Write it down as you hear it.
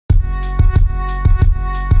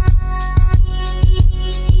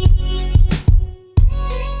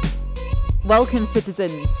Welcome,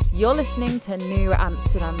 citizens. You're listening to New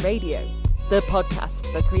Amsterdam Radio, the podcast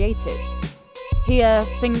for creatives. Here,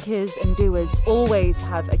 thinkers and doers always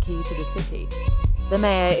have a key to the city. The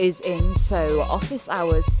mayor is in, so office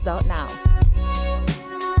hours start now.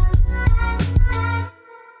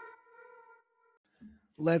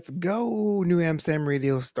 Let's go. New Amsterdam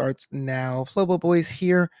Radio starts now. Flobo Boys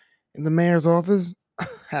here in the mayor's office.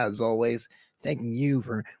 As always, thanking you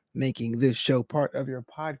for making this show part of your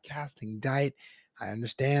podcasting diet. I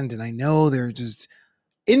understand and I know there's just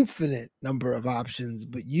infinite number of options,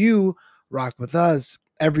 but you rock with us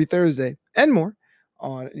every Thursday and more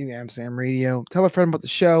on New Amsterdam Radio. Tell a friend about the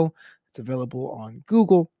show. It's available on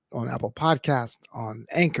Google, on Apple Podcasts, on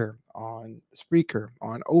Anchor, on Spreaker,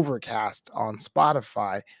 on Overcast, on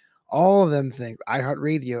Spotify, all of them things,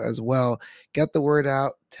 iHeartRadio as well. Get the word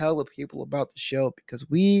out. Tell the people about the show because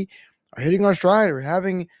we are hitting our stride. We're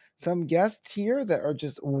having some guests here that are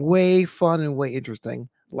just way fun and way interesting,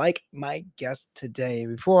 like my guest today.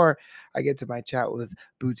 Before I get to my chat with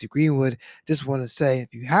Bootsy Greenwood, just want to say,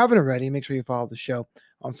 if you haven't already, make sure you follow the show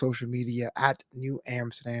on social media at New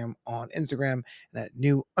Amsterdam on Instagram and at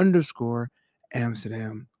New_Amsterdam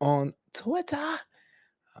on Twitter.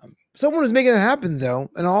 Someone who's making it happen, though,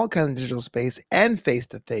 in all kinds of digital space and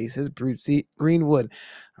face-to-face is Bootsy Greenwood.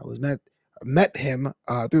 I met him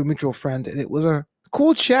through a mutual friend, and it was a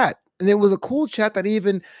cool chat. And it was a cool chat that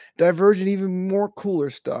even diverged in even more cooler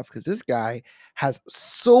stuff because this guy has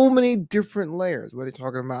so many different layers, whether you're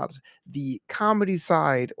talking about the comedy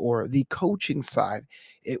side or the coaching side.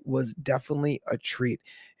 It was definitely a treat.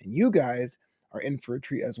 And you guys are in for a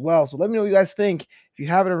treat as well. So let me know what you guys think. If you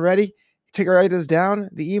haven't already, write this down.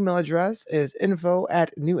 The email address is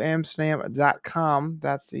info@newamsterdam.com.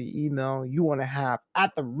 That's the email you want to have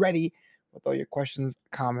at the ready with all your questions,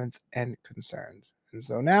 comments, and concerns. And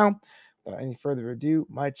so now, without any further ado,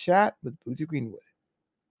 my chat with Bootsy Greenwood.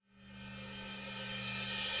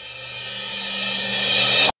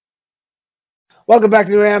 Welcome back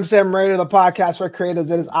to New Amsterdam Radio, the podcast for creatives.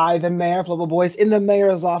 It is I, the mayor, Flobo Boys, in the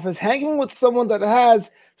mayor's office, hanging with someone that has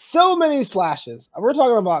so many slashes. We're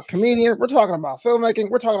talking about comedian, we're talking about filmmaking,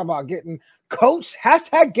 we're talking about getting coached.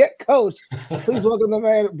 Hashtag get coached. Please welcome the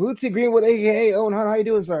man, Bootsy Greenwood, aka Owen Hunt. How you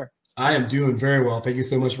doing, sir? I am doing very well. Thank you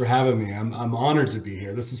so much for having me. I'm honored to be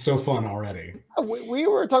here. This is so fun already. We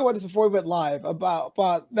were talking about this before we went live about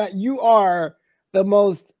that you are the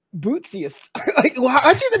most bootsiest. Like,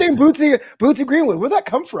 how'd you get the name Bootsy Greenwood? Where'd that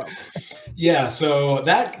come from? Yeah, so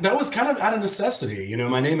that was kind of out of necessity. You know,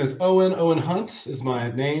 my name is Owen Hunt is my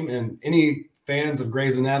name, and any fans of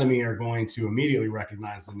Grey's Anatomy are going to immediately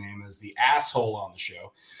recognize the name as the asshole on the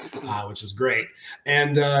show, which is great.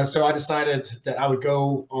 And so I decided that I would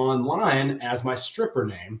go online as my stripper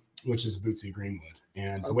name, which is Bootsy Greenwood.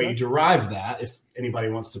 And the way you derive that, if anybody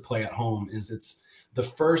wants to play at home, is it's the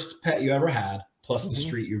first pet you ever had plus the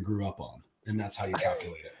street you grew up on. And that's how you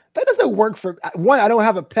calculate it. That doesn't work for one. I don't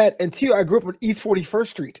have a pet, and two, I grew up on East 41st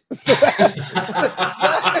Street. I'm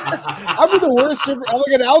the worst stripper. I'm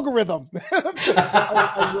like an algorithm,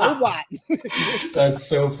 a robot. That's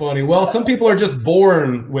so funny. Well, some people are just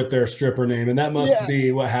born with their stripper name, and that must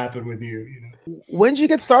be what happened with you. You know, when did you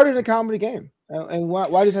get started in a comedy game, and why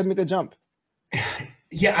did you have to make the jump?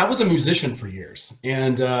 Yeah, I was a musician for years,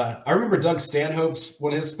 and I remember Doug Stanhope's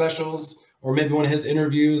one of his specials, or maybe one of his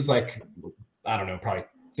interviews, like I don't know, probably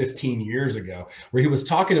 15 years ago, where he was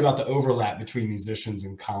talking about the overlap between musicians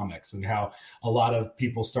and comics and how a lot of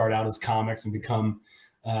people start out as comics and become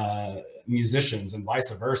musicians and vice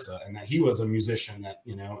versa. And that he was a musician that,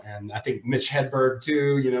 you know, and I think Mitch Hedberg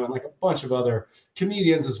too, you know, and like a bunch of other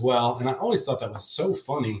comedians as well. And I always thought that was so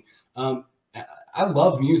funny. I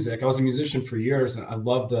love music. I was a musician for years, and I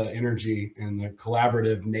love the energy and the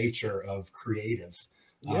collaborative nature of creative.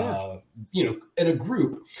 You know, in a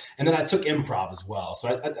group. And then I took improv as well.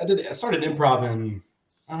 So I started improv in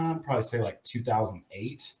probably say like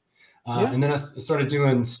 2008. And then I started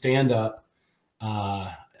doing stand-up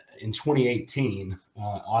in 2018,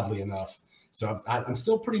 oddly enough. So I'm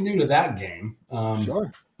still pretty new to that game.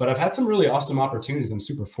 But I've had some really awesome opportunities. I'm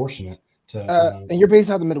super fortunate to. And you're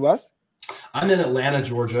based out of the Midwest? I'm in Atlanta,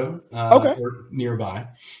 Georgia, or nearby.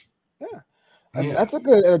 Yeah. That's a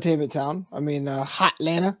good entertainment town. I mean, hot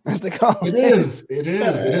Atlanta, as they call it. It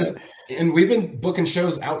is. And we've been booking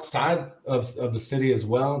shows outside of the city as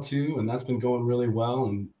well, too. And that's been going really well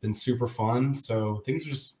and been super fun. So things are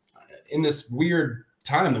just in this weird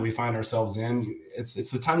time that we find ourselves in. It's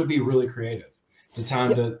the time to be really creative. It's a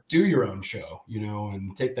time to do your own show, you know,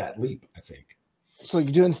 and take that leap, I think. So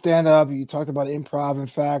you're doing stand up. You talked about improv. In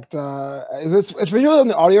fact, it's visual in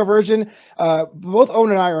the audio version. Both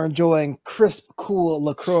Owen and I are enjoying crisp, cool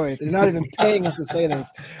LaCroix. They're not even paying us to say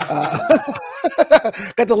this.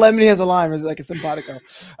 Got the lemon has a lime. It's like a simpatico.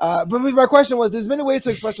 But my question was: there's many ways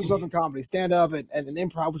to express yourself in comedy, stand up and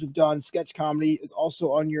improv, which we've done. Sketch comedy is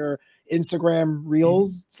also on your Instagram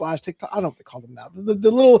Reels / TikTok. I don't know what they call them now.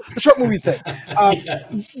 The short movie thing.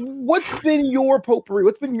 Yes. What's been your potpourri?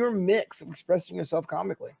 What's been your mix of expressing yourself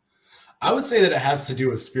comically? I would say that it has to do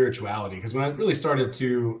with spirituality, because when I really started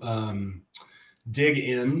to dig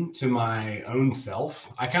into my own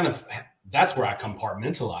self, that's where I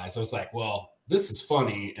compartmentalized. I was like, well, this is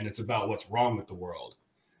funny and it's about what's wrong with the world.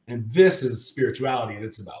 And this is spirituality and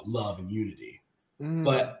it's about love and unity.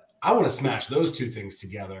 But I want to smash those two things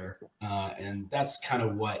together. And that's kind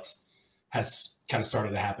of what has kind of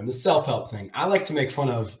started to happen. The self-help thing. I like to make fun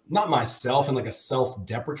of not myself in like a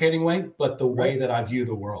self-deprecating way, but the way that I view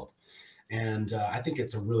the world. And I think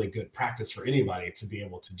it's a really good practice for anybody to be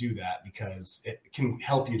able to do that, because it can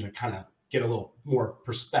help you to kind of get a little more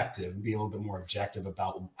perspective, be a little bit more objective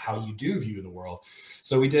about how you do view the world.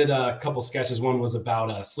 So we did a couple sketches. One was about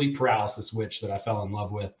a sleep paralysis witch that I fell in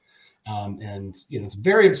love with. And it's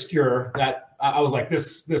very obscure that I was like,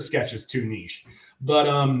 this sketch is too niche, but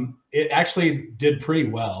it actually did pretty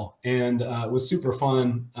well, and it was super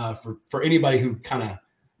fun for anybody who kind of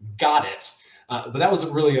got it. But that was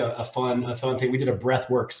really a fun thing. We did a breath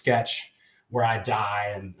work sketch where I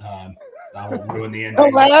die, and I won't ruin the ending.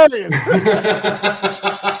 Hilarious.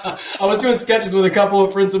 I was doing sketches with a couple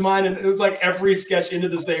of friends of mine, and it was like every sketch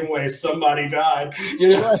ended the same way. Somebody died.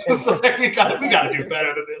 Right. It's like we got to do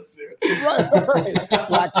better than this. Right.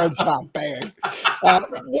 Blackbird shot bang.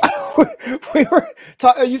 We were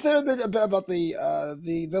talking. You said a bit about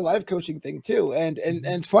the life coaching thing too, and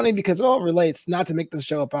it's funny because it all relates. Not to make this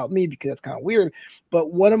show about me, because that's kind of weird,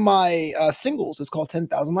 but one of my singles is called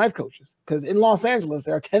 10,000 Life Coaches, because in Los Angeles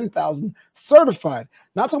there are 10,000 certified,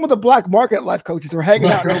 not talking about the black market life coaches who are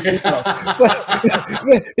hanging out in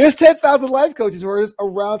but there's 10,000 life coaches who are just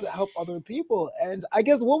around to help other people. And I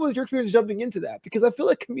guess, what was your experience jumping into that? Because I feel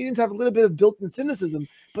like comedians have a little bit of built-in cynicism,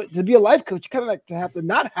 but to be a life coach, you kind of like to have to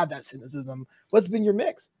not have that cynicism. What's been your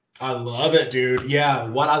mix? I love it, dude. Yeah.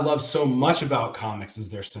 What I love so much about comics is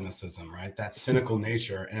their cynicism, right? That cynical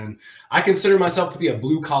nature. And I consider myself to be a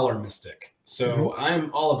blue collar mystic. So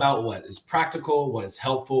I'm all about what is practical, what is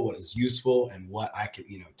helpful, what is useful, and what I can,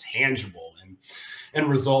 tangible and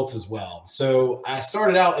results as well. So I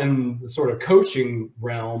started out in the sort of coaching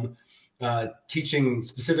realm, teaching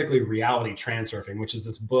specifically reality transurfing, which is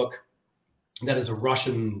this book that is a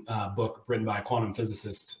Russian book written by a quantum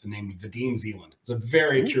physicist named Vadim Zeland. It's a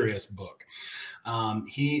very curious book.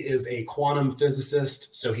 He is a quantum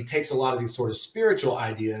physicist, so he takes a lot of these sort of spiritual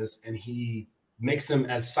ideas and he makes them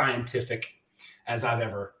as scientific as I've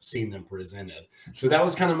ever seen them presented. So that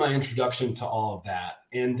was kind of my introduction to all of that.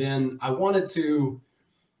 And then I wanted to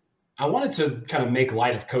kind of make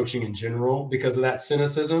light of coaching in general because of that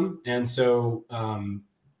cynicism. And so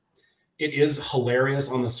it is hilarious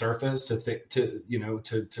on the surface to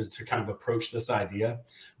kind of approach this idea.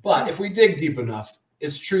 But if we dig deep enough,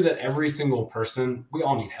 it's true that every single person, we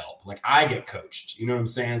all need help. Like, I get coached, you know what I'm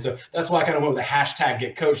saying? So that's why I kind of went with the hashtag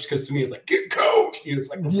get coached, because to me, it's like, get coached. It's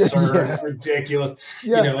like absurd, It's ridiculous.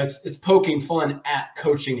 Yeah. It's poking fun at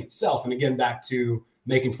coaching itself. And again, back to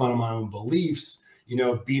making fun of my own beliefs,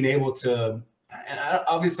 being able to, and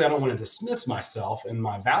obviously I don't want to dismiss myself and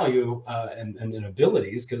my value and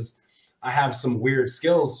abilities, because I have some weird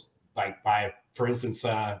skills by for instance,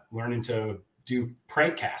 learning to do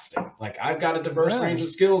prank casting. Like, I've got a diverse range of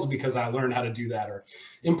skills because I learned how to do that, or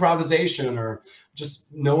improvisation, or just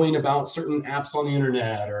knowing about certain apps on the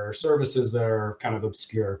internet or services that are kind of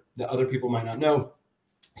obscure that other people might not know.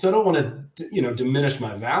 So I don't want to, diminish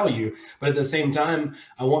my value, but at the same time,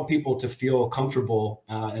 I want people to feel comfortable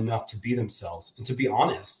enough to be themselves and to be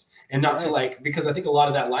honest, and not to because I think a lot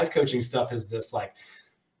of that life coaching stuff is this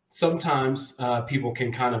sometimes people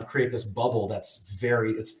can kind of create this bubble that's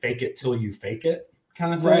it's fake it till you fake it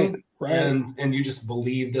kind of thing. Right. And you just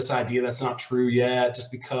believe this idea that's not true yet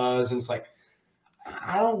just because. And it's like,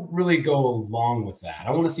 I don't really go along with that.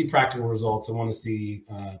 I want to see practical results. I want to see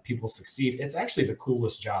people succeed. It's actually the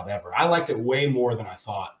coolest job ever. I liked it way more than I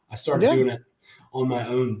thought. I started doing it on my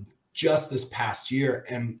own just this past year.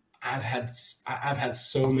 And I've had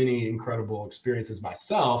so many incredible experiences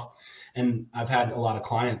myself. And I've had a lot of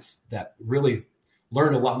clients that really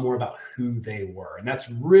learned a lot more about who they were. And that's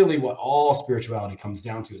really what all spirituality comes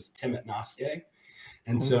down to, is Timit Noske.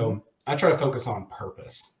 And so I try to focus on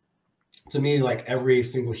purpose. to me, like every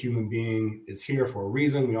single human being is here for a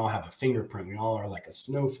reason. We all have a fingerprint. We all are like a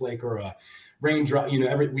snowflake or a raindrop. You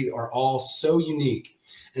know, we are all so unique.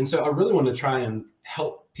 And so I really want to try and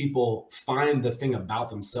help people find the thing about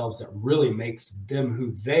themselves that really makes them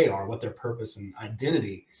who they are, what their purpose and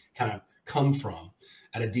identity kind of come from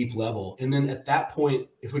at a deep level. And then at that point,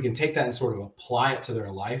 if we can take that and sort of apply it to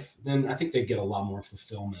their life, then I think they get a lot more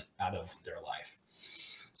fulfillment out of their life.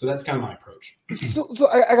 So that's kind of my approach. So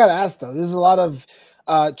I got to ask though, there's a lot of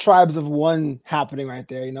tribes of one happening right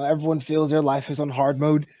there. You know, everyone feels their life is on hard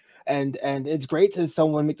mode. And it's great to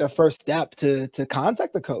someone make their first step to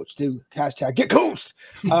contact the coach, to hashtag get coached.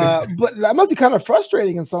 But that must be kind of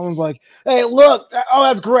frustrating. And someone's like, hey, look, oh,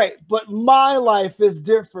 that's great, but my life is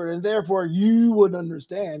different. And therefore you wouldn't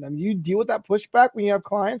understand. I mean, you deal with that pushback when you have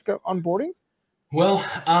clients onboarding? Well,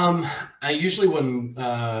 I usually wouldn't,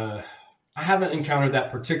 I haven't encountered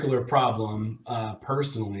that particular problem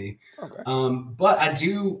personally. Okay. But I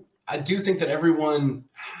do think that everyone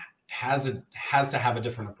has to have a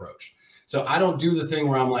different approach. So I don't do the thing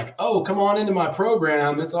where I'm like, oh, come on into my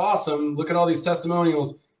program. It's awesome. Look at all these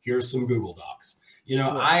testimonials. Here's some Google Docs. You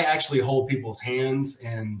know, I actually hold people's hands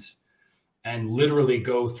and literally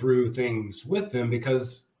go through things with them,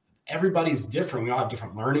 because everybody's different. We all have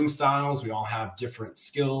different learning styles. We all have different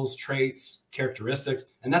skills, traits, characteristics.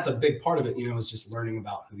 And that's a big part of it, you know, is just learning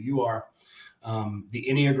about who you are. The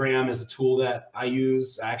Enneagram is a tool that I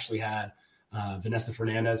use. I actually had Vanessa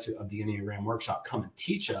Fernandez of the Enneagram Workshop come and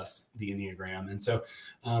teach us the Enneagram. And so,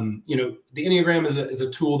 you know, the Enneagram is a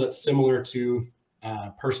tool that's similar to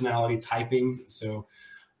personality typing. So,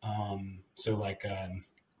 like,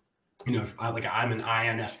 you know, I'm an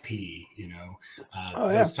INFP, you know,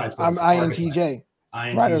 those types of. I'm INTJ.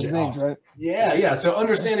 INTJ, awesome. Right? Yeah. So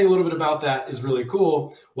understanding a little bit about that is really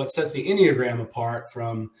cool. What sets the Enneagram apart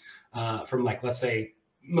from like, let's say,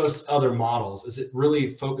 most other models is it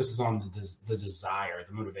really focuses on the desire,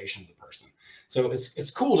 the motivation of the person. So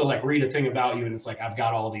it's cool to like read a thing about you and it's like, I've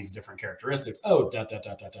got all these different characteristics. Oh,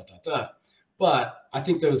 But I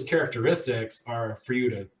think those characteristics are for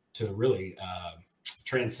you to really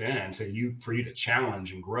transcend, for you to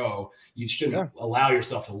challenge and grow. You shouldn't allow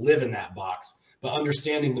yourself to live in that box, but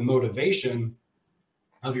understanding the motivation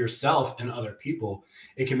of yourself and other people,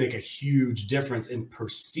 it can make a huge difference in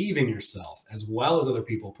perceiving yourself as well as other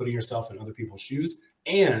people, putting yourself in other people's shoes.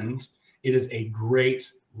 And it is a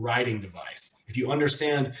great writing device. If you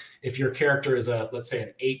understand, if your character is let's say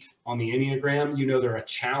an 8 on the Enneagram, you know, they're a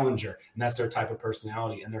challenger and that's their type of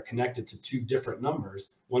personality. And they're connected to 2 different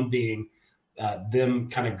numbers, one being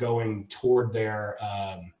them kind of going toward their,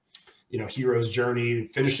 you know, hero's journey,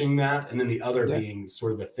 finishing that, and then the other being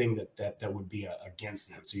sort of the thing that would be against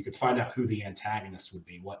them. So you could find out who the antagonist would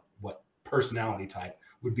be, what personality type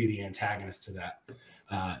would be the antagonist to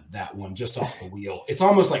that one, just off the wheel. It's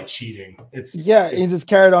almost like cheating. You just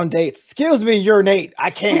carried on dates. Excuse me, you're an 8. I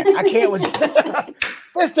can't with you.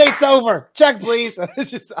 This date's over. Check, please.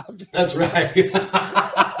 That's right.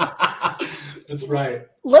 That's right.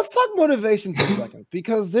 Let's talk motivation for a second,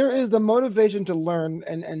 because there is the motivation to learn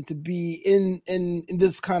and to be in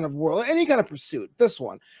this kind of world, any kind of pursuit, this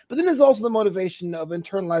one. But then there's also the motivation of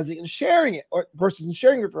internalizing and sharing it, versus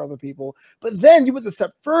sharing it for other people. But then you went a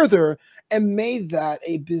step further and made that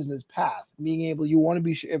a business path, you want to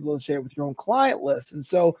be able to share it with your own client list. And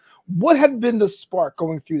so what had been the spark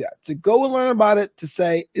going through that, to go and learn about it, to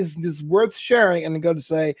say, is this worth sharing? And to go to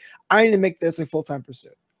say, I need to make this a full-time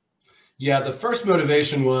pursuit. Yeah, the first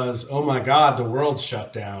motivation was, oh my God, the world's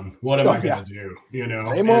shut down. What am I going to do? You know,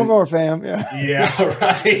 say more, fam. Yeah,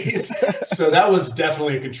 right. So that was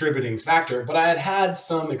definitely a contributing factor. But I had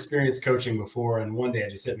some experience coaching before, and one day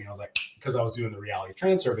it just hit me. I was like, because I was doing the reality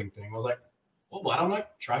transurfing thing, I was like, well, why don't I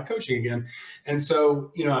try coaching again? And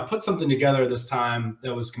so, you know, I put something together this time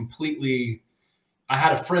that was completely. I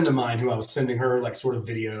had a friend of mine who I was sending her like sort of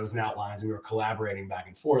videos and outlines, and we were collaborating back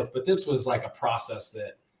and forth. But this was like a process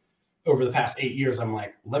that, over the past 8 years, I'm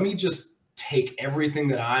like, let me just take everything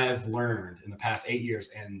that I've learned in the past 8 years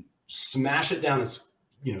and smash it down as,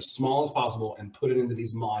 you know, small as possible and put it into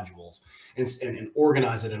these modules and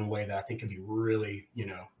organize it in a way that I think could be really, you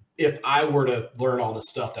know, if I were to learn all the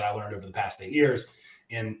stuff that I learned over the past 8 years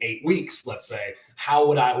in 8 weeks, let's say, how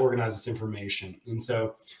would I organize this information? And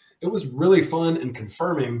so it was really fun and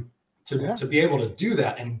confirming to be able to do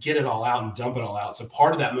that and get it all out and dump it all out. So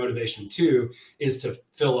part of that motivation too is to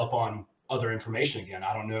fill up on other information again.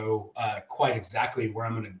 I don't know quite exactly where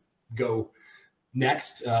I'm going to go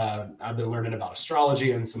next. I've been learning about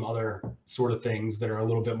astrology and some other sort of things that are a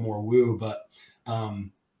little bit more woo, but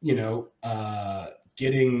you know,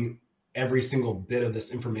 getting every single bit of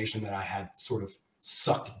this information that I had sort of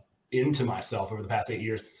sucked into myself over the past 8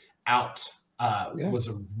 years out was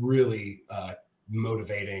a really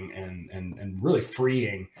motivating and really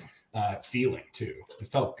freeing feeling too. It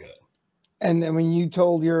felt good. And then when you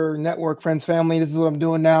told your network, friends, family, this is what I'm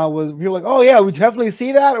doing now, was people like, oh yeah, we definitely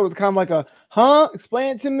see that? Or was it kind of like a, huh?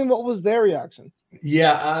 Explain it to me. What was their reaction?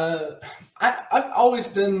 Yeah, I've always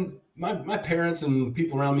been, my parents and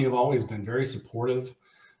people around me have always been very supportive.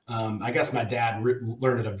 I guess my dad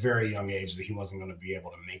learned at a very young age that he wasn't going to be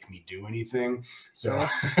able to make me do anything. So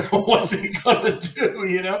what's he going to do,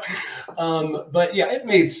 you know? But yeah, it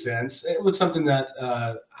made sense. It was something that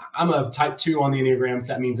I'm a type 2 on the Enneagram, if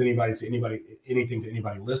that means anything to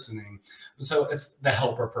anybody listening. So it's the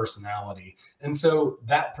helper personality. And so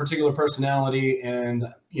that particular personality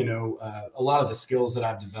and, you know, a lot of the skills that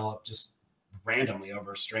I've developed just randomly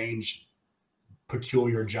over strange,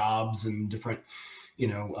 peculiar jobs and different, you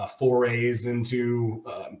know, forays into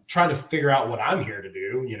trying to figure out what I'm here to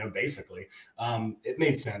do, you know, basically, it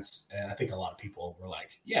made sense. And I think a lot of people were like,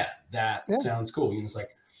 yeah, that sounds cool. You know, it's like,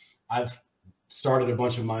 I've started a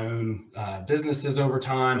bunch of my own businesses over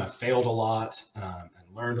time. I've failed a lot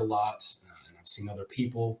and learned a lot. And I've seen other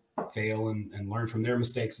people fail and learn from their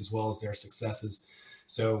mistakes as well as their successes.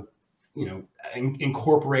 So, you know,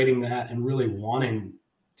 incorporating that and really wanting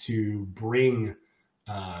to bring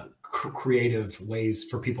creative ways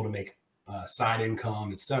for people to make side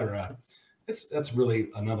income, etc. That's really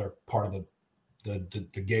another part of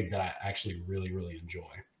the gig that I actually really, really enjoy.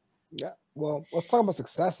 Yeah. Well, let's talk about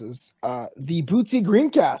successes. The Bootsy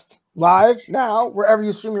Greencast live now, wherever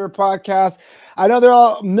you stream your podcast. I know there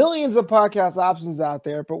are millions of podcast options out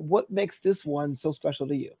there, but what makes this one so special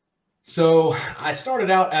to you? So I started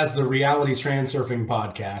out as the Reality Transurfing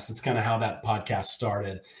Podcast. That's kind of how that podcast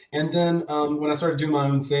started. And then when I started doing my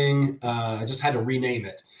own thing, I just had to rename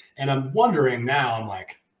it. And I'm wondering now, I'm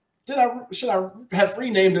like, should I have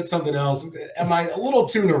renamed it something else? Am I a little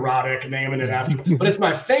too neurotic naming it after? But it's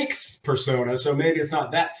my fakes persona, so maybe it's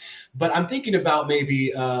not that. But I'm thinking about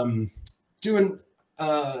maybe doing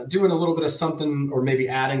a little bit of something, or maybe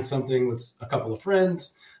adding something with a couple of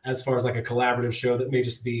friends, as far as like a collaborative show that may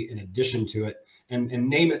just be in addition to it, and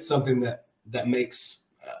name it something that makes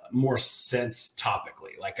more sense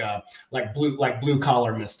topically, like blue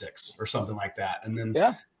collar mystics or something like that, and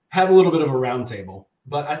then have a little bit of a roundtable.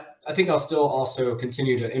 But I think I'll still also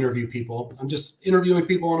continue to interview people. I'm just interviewing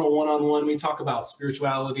people on a one-on-one. We talk about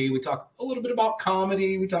spirituality. We talk a little bit about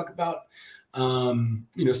comedy. We talk about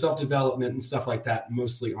you know, self-development and stuff like that,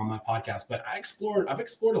 mostly on my podcast. But I've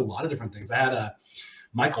explored a lot of different things. I had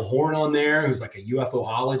Michael Horn on there, who's like a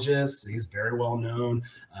UFOologist. He's very well known.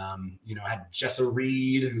 You know, I had Jessa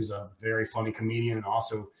Reed, who's a very funny comedian and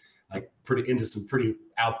also like pretty into some pretty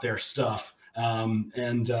out there stuff.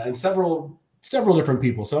 And several different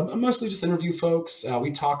people. So I mostly just interview folks.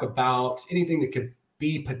 We talk about anything that could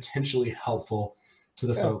be potentially helpful to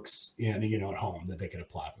the folks, you know, at home, that they could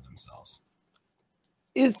apply for themselves.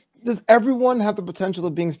 Does everyone have the potential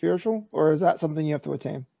of being spiritual, or is that something you have to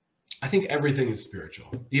attain? I think everything is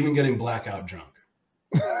spiritual, even getting blackout drunk.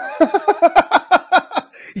 You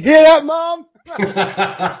hear that, Mom?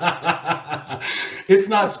 It's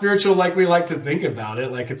not spiritual like we like to think about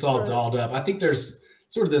it, like it's all dolled up. I think there's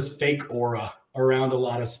sort of this fake aura around a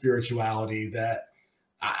lot of spirituality that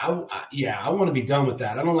I want to be done with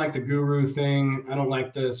that. I don't like the guru thing. I don't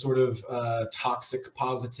like the sort of toxic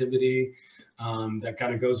positivity that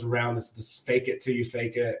kind of goes around, this fake it till you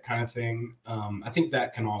fake it kind of thing. I think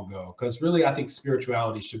that can all go, because really I think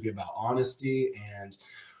spirituality should be about honesty and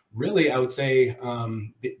really, I would say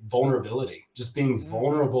vulnerability, just being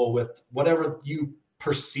vulnerable with whatever you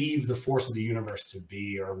perceive the force of the universe to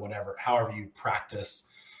be, or whatever, however you practice,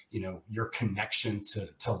 you know, your connection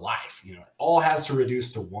to life. You know, it all has to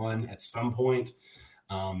reduce to one at some point.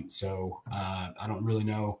 So I don't really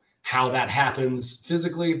know how that happens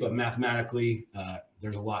physically, but mathematically,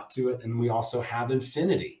 there's a lot to it. And we also have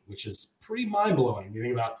infinity, which is pretty mind-blowing. You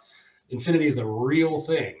think about infinity is a real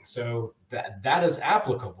thing. So that is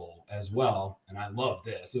applicable as well. And I love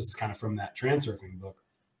this. This is kind of from that Transurfing book.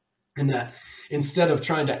 And that instead of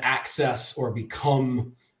trying to access or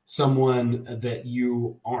become someone that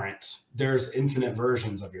you aren't, there's infinite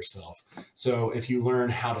versions of yourself. So if you learn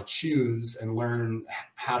how to choose and learn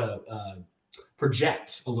how to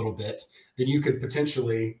project a little bit, then you could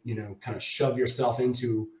potentially, you know, kind of shove yourself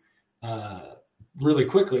into really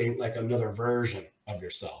quickly, like another version of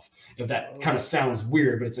yourself. If that kind of sounds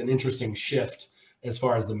weird, but it's an interesting shift as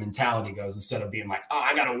far as the mentality goes. Instead of being like, oh,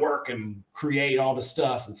 I got to work and create all the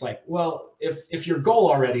stuff. It's like, well, if your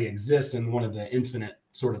goal already exists in one of the infinite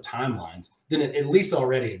sort of timelines, then it at least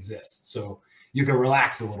already exists. So you can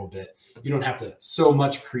relax a little bit. You don't have to so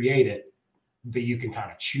much create it, but you can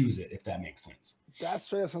kind of choose it, if that makes sense. That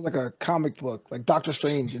straight up sounds like a comic book, like Doctor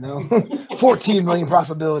Strange, 14 million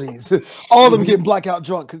possibilities. All of them getting blackout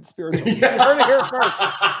drunk conspiracy. You heard it here first.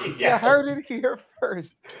 Yeah, heard it here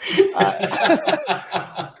first.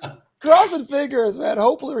 Crossing fingers, man.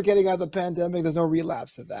 Hopefully we're getting out of the pandemic. There's no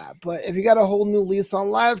relapse of that. But if you got a whole new lease on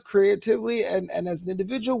life creatively and as an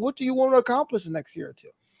individual, what do you want to accomplish the next year or two?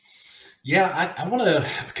 Yeah, I want to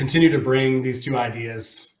continue to bring these two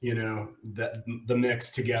ideas, the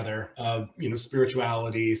mix together of,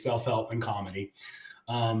 spirituality, self-help, and comedy.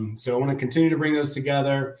 So I want to continue to bring those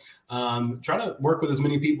together, try to work with as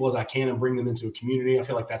many people as I can and bring them into a community. I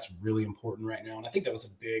feel like that's really important right now. And I think that was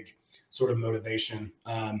a big sort of motivation,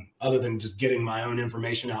 other than just getting my own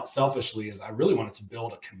information out selfishly, is I really wanted to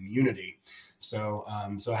build a community. So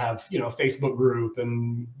I have, a Facebook group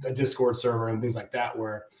and a Discord server and things like that,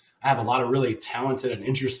 where I have a lot of really talented and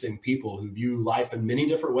interesting people who view life in many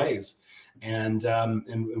different ways, and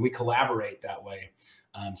we collaborate that way.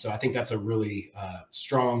 So I think that's a really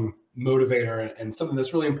strong motivator, and something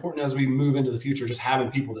that's really important as we move into the future. Just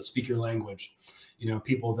having people that speak your language,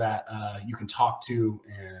 people that you can talk to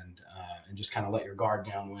and just kind of let your guard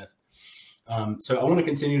down with. So I want to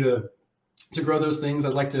continue to grow those things.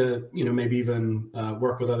 I'd like to, maybe even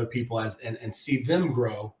work with other people and see them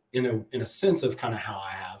grow in a sense of kind of how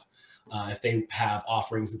I have. If they have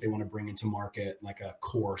offerings that they want to bring into market, like a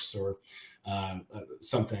course or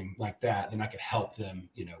something like that, then I could help them,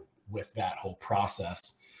 with that whole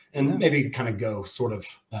process, and maybe kind of go sort of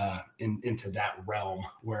into that realm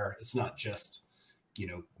where it's not just,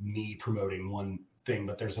 me promoting one thing,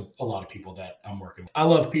 but there's a lot of people that I'm working with. I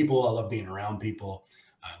love people. I love being around people,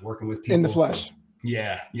 working with people. In the flesh.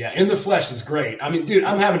 Yeah. In the flesh is great. I mean, dude,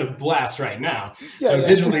 I'm having a blast right now.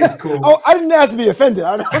 Digitally is cool. Oh, I didn't ask to be offended.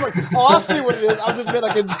 I was like, I'll see what it is. I'll just be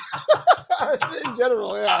like, in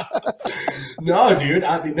general, yeah. No, dude,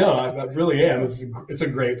 I really am. It's a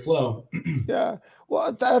great flow. Yeah.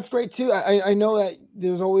 Well, that's great too. I know that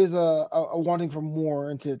there's always a wanting for more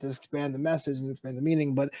and to expand the message and expand the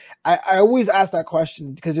meaning. But I always ask that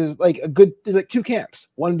question because there's like two camps.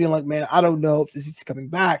 One being like, man, I don't know if this is coming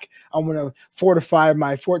back. I'm going to fortify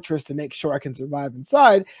my fortress to make sure I can survive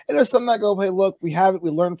inside. And there's some that go, hey, look, we have it.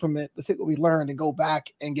 We learned from it. Let's take what we learned and go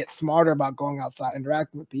back and get smarter about going outside,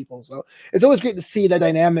 interacting with people. So it's always great to see that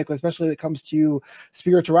dynamic, especially when it comes to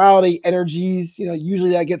spirituality, energies.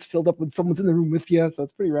 Usually that gets filled up when someone's in the room with you. So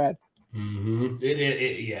it's pretty rad. Mm-hmm. It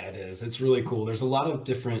is. It's really cool. There's a lot of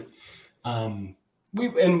different. And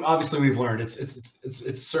obviously we've learned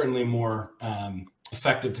it's certainly more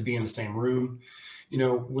effective to be in the same room,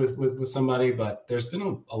 with somebody. But there's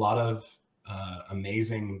been a lot of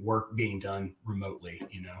amazing work being done remotely,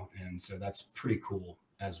 and so that's pretty cool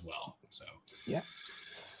as well. So yeah.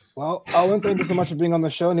 Well, Owen, thank you so much for being on the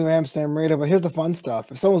show, New Amsterdam Radio. But here's the fun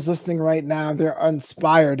stuff. If someone's listening right now, they're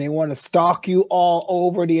inspired, they want to stalk you all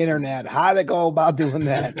over the internet, how do they go about doing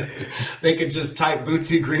that? They could just type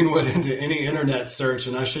Bootsy Greenwood into any internet search,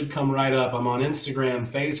 and I should come right up. I'm on Instagram,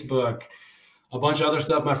 Facebook, a bunch of other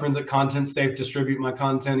stuff. My friends at Content Safe distribute my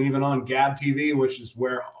content, even on Gab TV, which is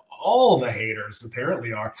where all the haters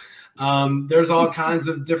apparently are. There's all kinds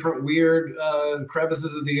of different weird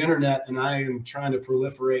crevices of the internet, and I am trying to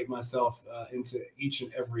proliferate myself into each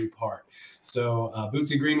and every part. So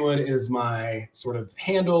Bootsy Greenwood is my sort of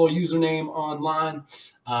handle username online,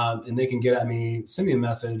 and they can get at me, send me a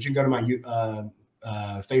message. You can go to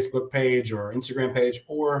my Facebook page or Instagram page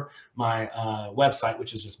or my website,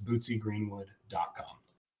 which is just bootsygreenwood.com.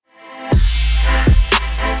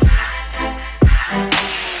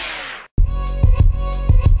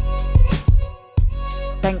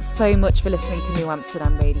 Thanks so much for listening to New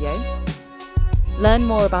Amsterdam Radio. Learn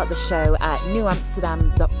more about the show at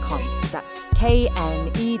newamsterdam.com. That's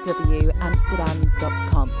KNEW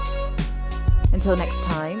Amsterdam.com. Until next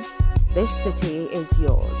time, this city is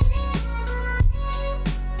yours.